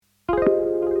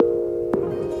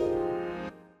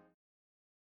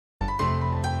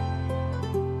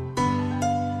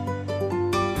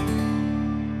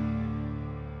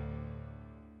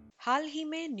हाल ही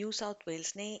में new south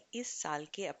Wales ने इस साल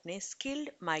के अपने स्किल्ड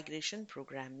माइग्रेशन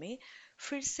प्रोग्राम में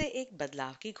फिर से एक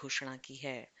बदलाव की घोषणा की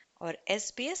है। और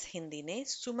एसबीएस हिंदी ने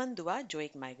सुमन दुआ, जो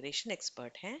एक माइग्रेशन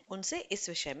एक्सपर्ट हैं, उनसे इस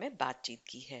विषय में बातचीत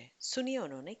की है। सुनिए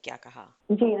उन्होंने क्या कहा।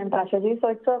 जी Natasha ji, so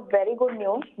it's a very good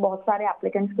news बहुत सारे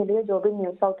एप्लीकेंट्स के लिए जो भी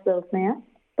न्यू साउथ वेल्स में है।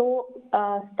 तो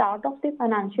start of the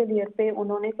financial year पे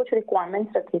उन्होंने कुछ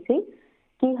रिक्वायरमेंट्स रखी थी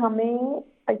कि हमें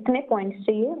इतने पॉइंट्स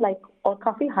चाहिए, लाइक, और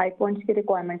काफी हाई पॉइंट्स की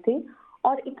रिक्वायरमेंट थी,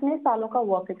 और इतने सालों का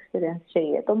वर्क एक्सपीरियंस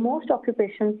चाहिए। तो मोस्ट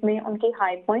ऑक्यूपेशंस में उनकी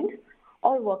हाई पॉइंट्स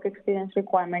और वर्क एक्सपीरियंस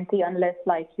रिक्वायरमेंट थी, unless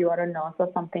like you are a nurse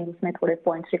और समथिंग, उसमें थोड़े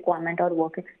पॉइंट्स रिक्वायरमेंट और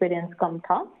वर्क एक्सपीरियंस कम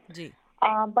था। जी।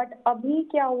 बट अभी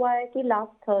क्या हुआ है कि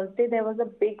last Thursday there was a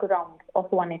big round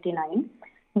of 189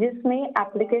 जिसमें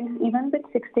applicants even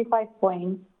with 65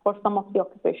 points for some of the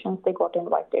occupations they got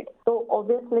invited. So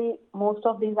obviously most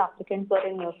of these applicants were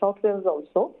in New South Wales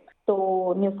also. So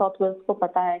New South Wales को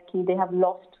पता है कि they have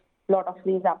lost lot of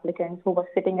these applicants who were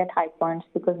sitting at high points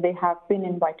because they have been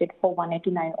invited for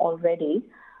 189 already.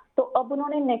 तो अब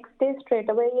उन्होंने next day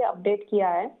straight away ये update किया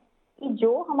है कि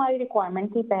जो हमारी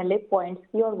रिक्वायरमेंट थी पहले पॉइंट्स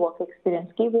की और वर्क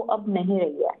एक्सपीरियंस की, वो अब नहीं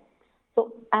रही है।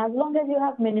 तो as long as you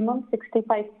have minimum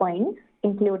 65 points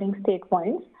including state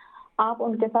points, आप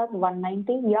उनके साथ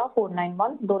 190 या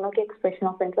 491 दोनों के एक्सप्रेशन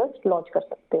ऑफ इंटरेस्ट लॉन्च कर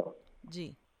सकते हो। जी।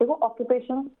 देखो,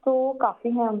 ऑक्यूपेशन तो काफी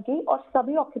हैं उनकी, और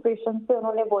सभी ऑक्यूपेशन पे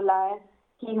उन्होंने बोला है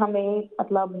कि हमें,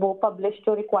 मतलब, वो पब्लिश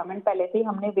जो रिक्वायरमेंट पहले थी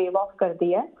हमने वेव ऑफ कर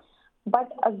दी है।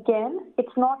 बट अगेन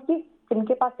इट्स नॉट कि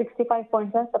जिनके पास 65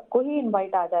 पॉइंट्स हैं सबको ही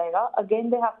इनवाइट आ जाएगा। Again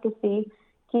they have to see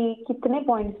कि कितने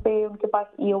पॉइंट्स पे उनके पास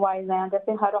ईओआईज हैं।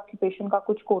 जैसे हर ऑक्यूपेशन का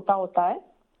कुछ कोटा होता है,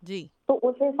 जी। तो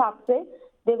उस हिसाब से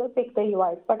they will pick the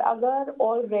EOIs. But अगर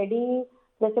ऑलरेडी,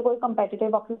 जैसे कोई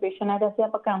कंपेटिटिव ऑक्यूपेशन है, जैसे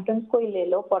आप अकाउंटेंट्स को ही ले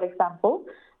लो फॉर एग्जांपल,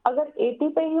 अगर 80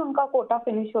 पे ही उनका कोटा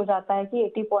फिनिश हो जाता है कि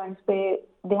 80 पॉइंट्स पे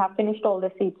they have finished all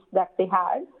the seats that they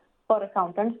had for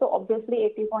accountants, तो ऑब्वियसली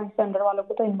 80 पॉइंट्स से अंडर वालों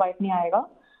को तो इनवाइट नहीं आएगा।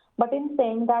 बट इन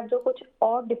सेइंग दैट जो कुछ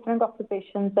और डिफरेंट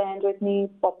ऑक्यूपेशंस हैं जो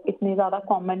इतनी ज्यादा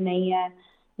कॉमन नहीं है,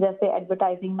 जैसे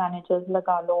एडवर्टाइजिंग मैनेजर्स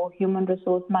लगा लो, ह्यूमन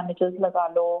रिसोर्स मैनेजर्स लगा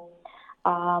लो,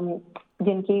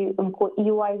 जिनकी उनको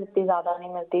ईओआई इतनी ज्यादा नहीं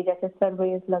मिलती, जैसे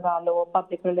सर्वेज लगा लो,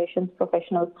 पब्लिक रिलेशंस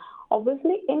प्रोफेशनल्स,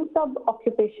 ऑब्वियसली इन सब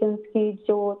ऑक्यूपेशंस की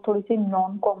जो थोड़ी सी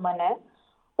नॉन कॉमन है,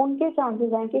 उनके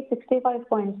चांसेस हैं कि 65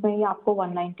 पॉइंट्स में ही आपको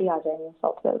 190 आ जाएंगे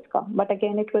साउथ वेल्स का। But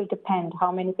again it will depend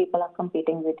how many people are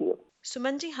competing with you.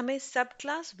 Suman ji, हमें सब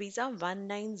क्लास वीजा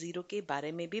 190 के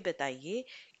बारे में भी बताइए।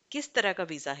 किस तरह का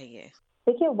वीजा है ये?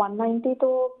 देखिए, 190 तो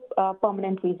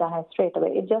परमानेंट वीजा है straight away.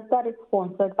 It just that it's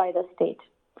sponsored by the state.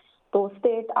 तो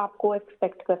स्टेट आपको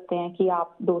एक्सपेक्ट करते हैं कि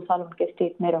आप 2 साल उनके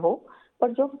स्टेट में रहो। पर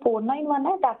जो 491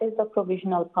 है, that is the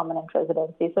provisional permanent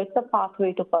residency, so it's a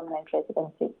pathway to permanent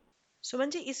residency. Suman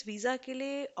ji, इस वीजा के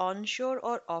लिए ऑनशोर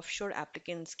और ऑफशोर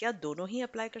एप्लीकेंट्स क्या दोनों ही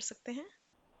अप्लाई कर सकते हैं?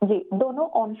 जी, दोनों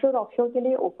ऑनशोर ऑफशोर के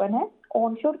लिए ओपन है।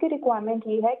 ऑनशोर की रिक्वायरमेंट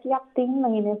ये है कि आप 3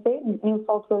 महीने से न्यू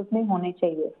साउथ वेल्स में होने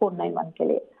चाहिए 491 के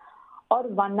लिए, और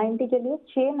 190 के लिए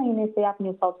 6 महीने से आप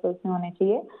न्यू साउथ वेल्स में होने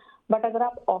चाहिए। बट अगर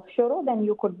आप ऑफशोर हो, then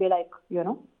you could be like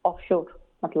offshore,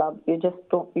 मतलब you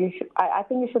just you I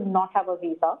think you should not have a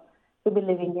visa to be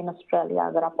living in Australia.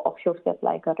 अगर आप ऑफशोर से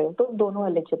अप्लाई कर रहे हो तो दोनों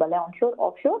एलिजिबल है, onshore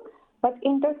offshore. But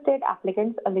interstate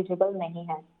applicants eligible नहीं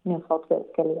है न्यू साउथ वेल्स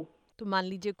के लिए। तो मान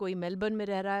लीजिए कोई मेलबर्न में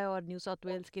रह रहा है और न्यू साउथ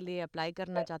वेल्स के लिए अप्लाई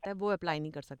करना चाहता है, वो अप्लाई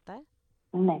नहीं कर सकता है?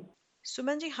 नहीं।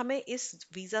 सुमन जी, हमें इस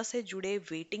वीजा से जुड़े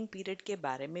वेटिंग पीरियड के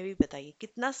बारे में भी बताइए।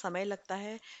 कितना समय लगता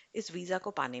है इस वीजा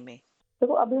को पाने में?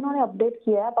 देखो, अभी उन्होंने अपडेट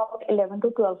किया है, अबाउट 11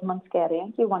 to 12 मंथ्स कह रहे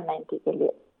हैं कि 190 के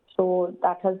लिए। So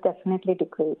that has definitely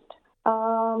decreased.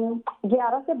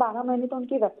 11 से 12 महीने तो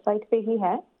उनकी वेबसाइट पे ही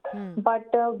है। हम्म।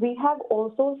 But we have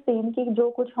also seen कि जो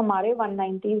कुछ हमारे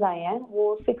 190s आए हैं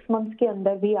वो 6 मंथ्स के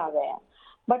अंदर भी आ गए हैं।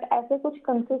 बट ऐसे कुछ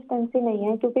कंसिस्टेंसी नहीं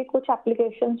है, क्योंकि कुछ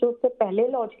एप्लीकेशन जो उससे पहले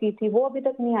लॉन्च की थी वो अभी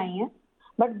तक नहीं आई हैं,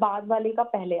 बट बाद वाली का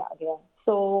पहले आ गया है।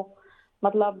 सो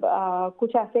मतलब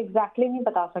कुछ ऐसे एग्जैक्टली नहीं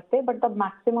बता सकते, but the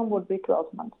maximum would be 12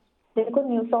 months. देखो,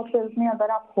 न्यू साउथ वेल्स में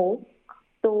अगर आप हो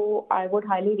तो आई वुड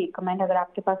हाईली रिकमेंड, अगर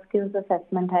आपके पास स्किल्स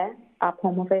असेसमेंट है, आप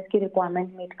होम अफेयर्स की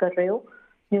रिक्वायरमेंट मीट कर रहे हो,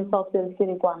 न्यू साउथ वेल्स की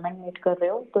रिक्वायरमेंट मीट कर रहे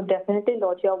हो, तो डेफिनेटली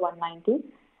लॉन्च योर 190।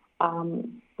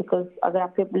 बिकॉज अगर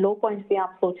आपके लो पॉइंट्स भी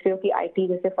आप सोच रहे हो कि आईटी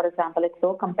जैसे for example it's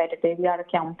so competitive, या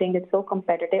accounting it's so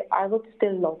competitive, I would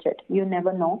still launch it. You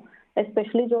never know,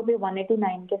 specially जो भी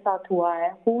 189 के साथ हुआ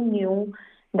है, who knew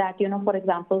that for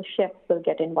example chefs will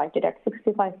get invited at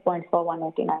 65 points for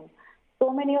 189. So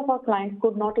many of our clients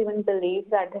could not even believe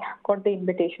that they got the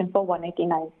invitation for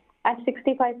 189 at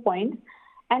 65 points,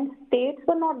 and states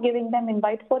were not giving them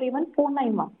invite for even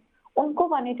 491. उनको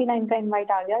 189 का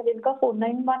invite आ गया, जिनका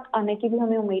 491 आने की भी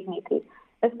हमें उम्मीद नहीं थी।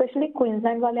 स्पेशली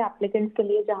क्वींसलैंड वाले एप्लीकेंट्स के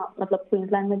लिए, जहाँ मतलब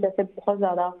क्वींसलैंड में जैसे बहुत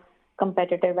ज्यादा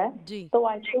कंपेटिटिव है, जी तो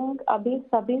आई थिंक अभी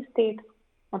सभी स्टेट्स,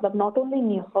 मतलब not only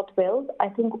new south Wales, I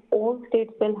think all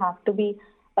states will have to be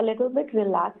a little bit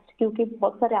relaxed, क्योंकि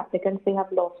बहुत सारे applicants they have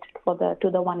lost for the two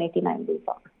the 189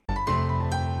 visa.